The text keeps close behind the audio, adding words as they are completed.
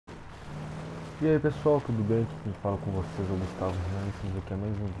E aí pessoal, tudo bem? Aqui quem fala com vocês é o Gustavo Renan. Estamos aqui a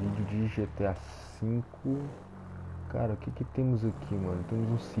mais um vídeo de GTA V. Cara, o que temos aqui, mano? Temos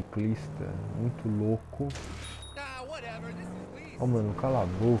um ciclista muito louco. Oh, mano, cala a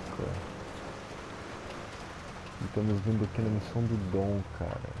boca. E estamos vindo aqui na missão do Dom,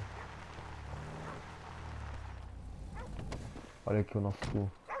 cara. Olha aqui o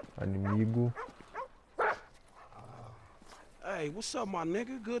nosso inimigo. Hey, what's up, my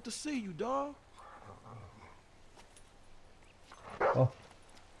nigga? Good to see you, dog. Oh.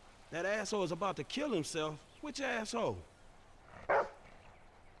 That asshole is about to kill himself. Which asshole?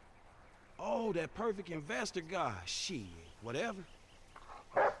 Oh, that perfect investor guy. Shit, whatever.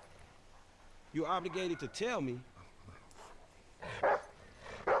 You're obligated to tell me.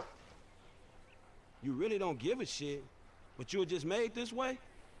 You really don't give a shit, but you're just made this way?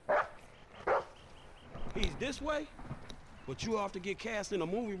 He's this way, but you have to get cast in a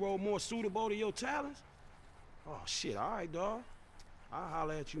movie role more suitable to your talents? Oh, shit, all right, dog. I'll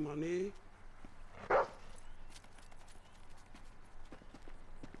holler at you, my nigga.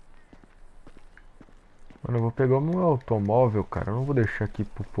 Mano, eu vou pegar o meu automóvel, cara. Eu não vou deixar aqui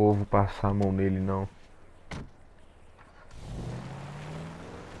pro povo passar a mão nele, não.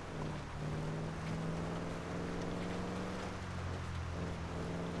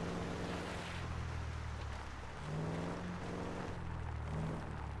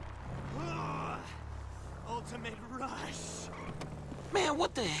 Ultimate rush. Man,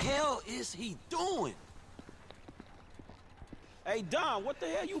 what the hell is he doing? Hey, Don, what the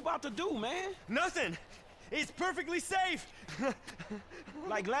hell you about to do, man? Nothing! It's perfectly safe!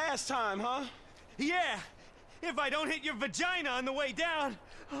 Like last time, huh? Yeah! If I don't hit your vagina on the way down!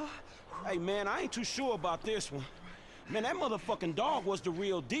 Hey, man, I ain't too sure about this one. Man, that motherfucking dog was the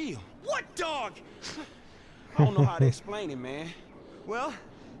real deal. What dog? I don't know how to explain it, man. Well,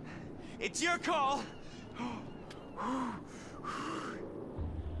 it's your call.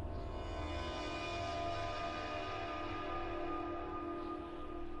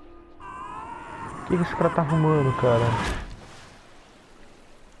 O que esse cara tá arrumando, cara?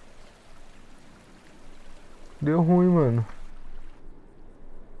 Deu ruim, mano.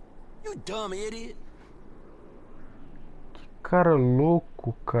 You dumb idiot. Que cara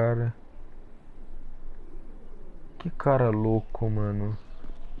louco, cara. Que cara louco, mano.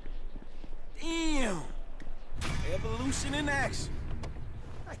 Damn. Evolution in action.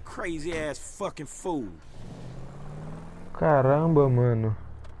 That crazy ass fucking fool. Caramba, mano.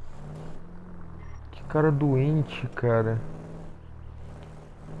 Que cara doente, cara.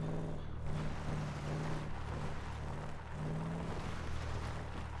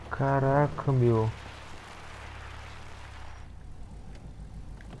 Caraca, meu.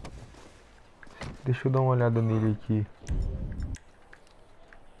 Deixa eu dar uma olhada nele aqui.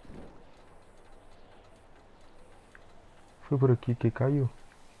 Foi por aqui que caiu?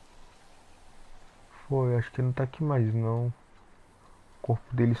 Foi, acho que não tá aqui mais não. O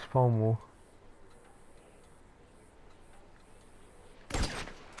corpo dele espalmou.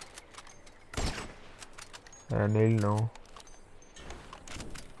 É, nele não.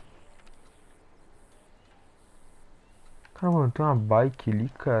 Cara, mano, tem uma bike ali,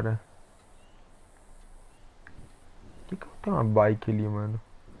 cara. Por que tem uma bike ali, mano?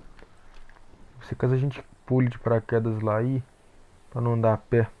 Se caso a gente pule de paraquedas lá aí, pra não andar a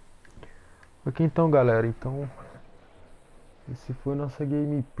pé. Ok, então, galera, então esse foi nossa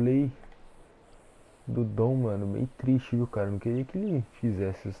gameplay do Dom, mano. Meio triste, viu, cara? Não queria que ele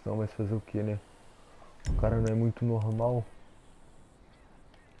fizesse isso não, mas fazer o que, né? O cara não é muito normal.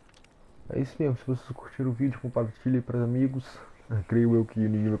 É isso mesmo, se vocês curtiram o vídeo, compartilhe para os amigos. Creio eu que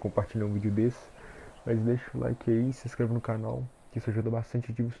ninguém vai compartilhar um vídeo desse. Mas deixa o like aí, se inscreve no canal, que isso ajuda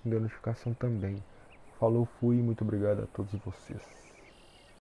bastante a divulgar a notificação também. Falou, fui, muito obrigado a todos vocês.